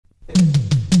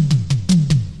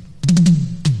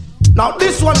Now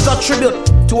this one's a tribute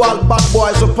to all bad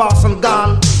boys who pass and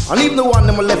gone, and even the one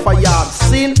them left a yard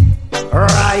seen.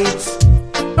 Right.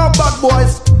 Now bad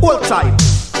boys, hold tight.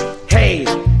 Hey,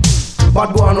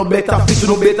 bad boy no better fit,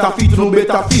 no better fit, no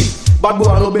better fit. Bad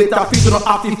boy no better fit, no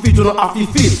happy fit, no happy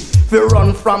fit. Fi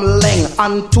run from Leng,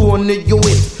 Anthony you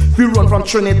it. Fi run from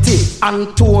Trinity,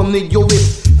 Anthony you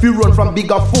it. Fi run from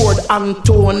Bigger Ford,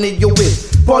 Anthony you it.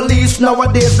 Police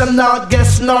nowadays them not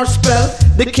guess nor spell.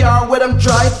 The car where them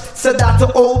drive, say that to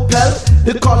Opel.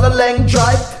 The color Leng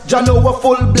drive, Janova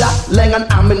full black. Leng and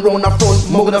Amin round the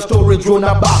front, Morgan storage round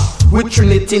the back. With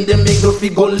Trinity in the middle, fi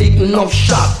go leak enough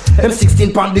shot.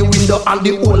 M16 pan the window and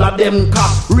the whole of them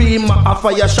cock. Rima a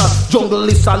fire shot, Jungle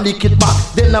is a lick it back.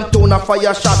 Then I'm tone a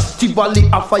fire shot, Tivoli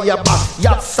a fire back.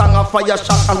 Yacht sang a fire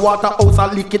shot and Waterhouse a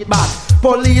lick it back.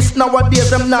 Police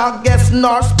nowadays them not guess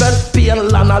nor spell. PN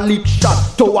a lick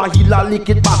shot, Tower Hill a lick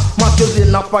it back. Matthews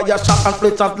in a fire shot and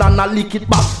Fletcher's land a lick it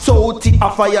back. Saudi a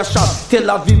fire shot, Tel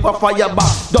Aviv a fire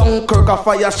back. Dunkirk a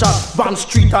fire shot, Van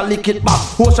Street a lick it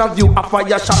back. Ocean View a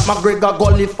fire shot, McGregor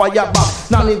Gully fire back.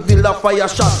 Nannyville a fire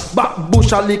shot, Back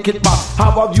Bush a lick it back.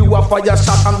 Have View a fire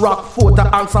shot and Rockfort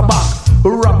a answer back.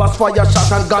 Robbers fire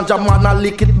shot and Ganja man a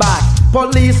lick it back.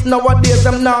 Police nowadays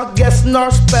them not guess nor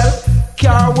spell.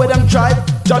 Car where them drive,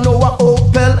 Janova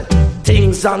Opel.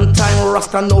 Things on time,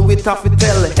 Rasta know it have to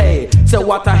tell. Hey, say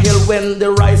what the hell when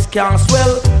the rice can't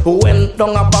swell. When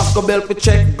down a Basco bell for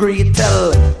check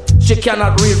Gretel. She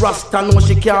cannot read Rasta, no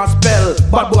she can't spell.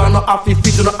 Bad boy no happy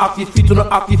fit, no happy fit, no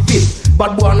happy fit.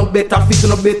 Bad boy no better fit,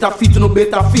 no better fit, no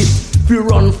better fit. If you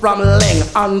run from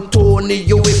Leng, Anthony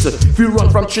you it. If you run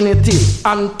from Trinity,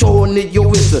 Anthony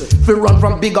you it. If you run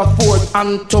from Bigger Ford,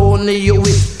 Anthony you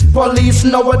it. Police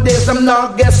nowadays them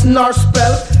not guess nor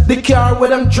spell. The car where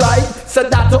them drive, say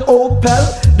that to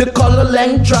Opel. The color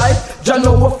Leng drive,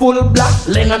 Janova full black.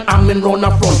 Leng and Amin round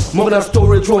the front, Morgan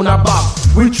storage round the back.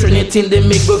 With Trinity in the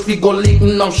middle, fi go leak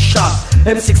enough shot.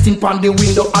 M16 pan the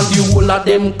window and the whole of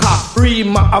them cock.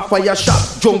 Rima a fire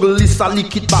shot, Jungle is a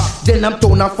lick it back. Then I'm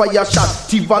town a fire shot,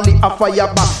 Tivoli a fire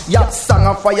back. Yacht sang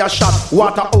a fire shot,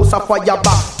 Waterhouse a fire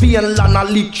back. PN land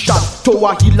a lick shot,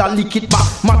 Tower Hill a lick it back.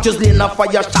 Matthews Lane a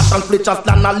fire shot and Fletcher's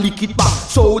land a lick it back.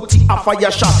 Saudi a fire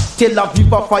shot, Tel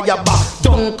Aviv a fire back.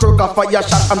 Dunkirk a fire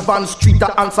shot and Van Street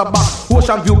a answer back.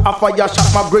 Ocean View a fire shot,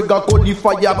 McGregor Gully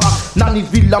fire back.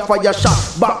 Nannyville a fire shot,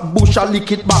 Back Bush a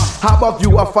lick it back. Have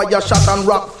View a fire shot and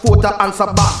Rockfort a answer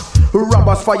back.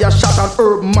 Robbers fire shot and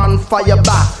Urban fire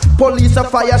back. Police a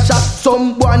fire shot,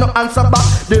 some boy no answer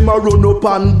back. Them a run up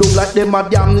and down like them a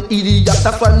damn idiot.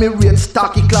 That's why me rate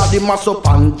Starky Cloud, them mass up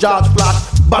and George Flat.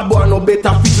 Bad boy no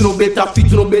better fit, no better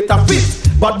fit, no better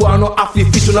fit. Bad boy no happy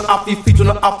fit, no happy fit,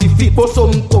 no happy fit. But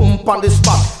some come on the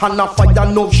spot and a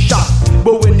fire no shot.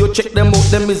 But when you check them out,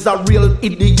 them is a real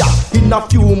idiot. In a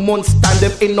few months time,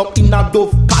 them end up in a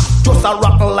dove cat. Just a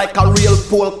rattle like a real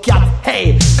polecat.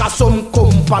 Hey, cause some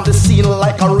come on the scene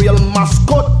like a real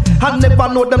mascot. And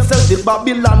never know themselves, the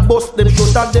Babylon bust them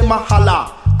short and them a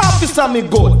holla. Officer me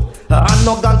good, and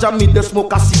no ganja me they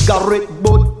smoke a cigarette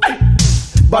but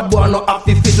bad boy no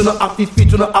happy fit, no happy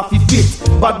fit, no happy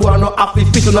fit. Bad boy no happy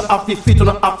fit, no happy fit,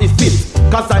 no happy fit.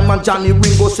 Cause I'm a Johnny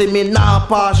Ringo, say me nah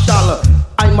partial.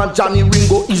 I'm a Johnny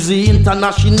Ringo, easy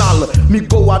international. Me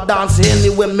go a dance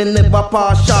anywhere, me never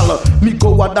partial. Me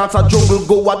go a dance a jungle,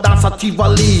 go a dance a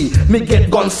Tivoli. Me get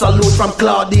gun salute from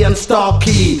Claudia and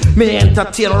Starkey. Me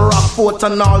entertain Rockfort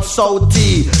and all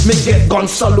Saudi. Me get gun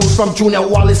salute from Junior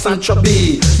Wallace and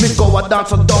Chubby. Me go a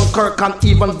dance a Dunkirk and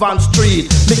even Van Street.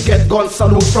 Me get gun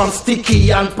salute from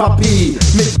Sticky and Pappy.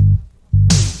 Me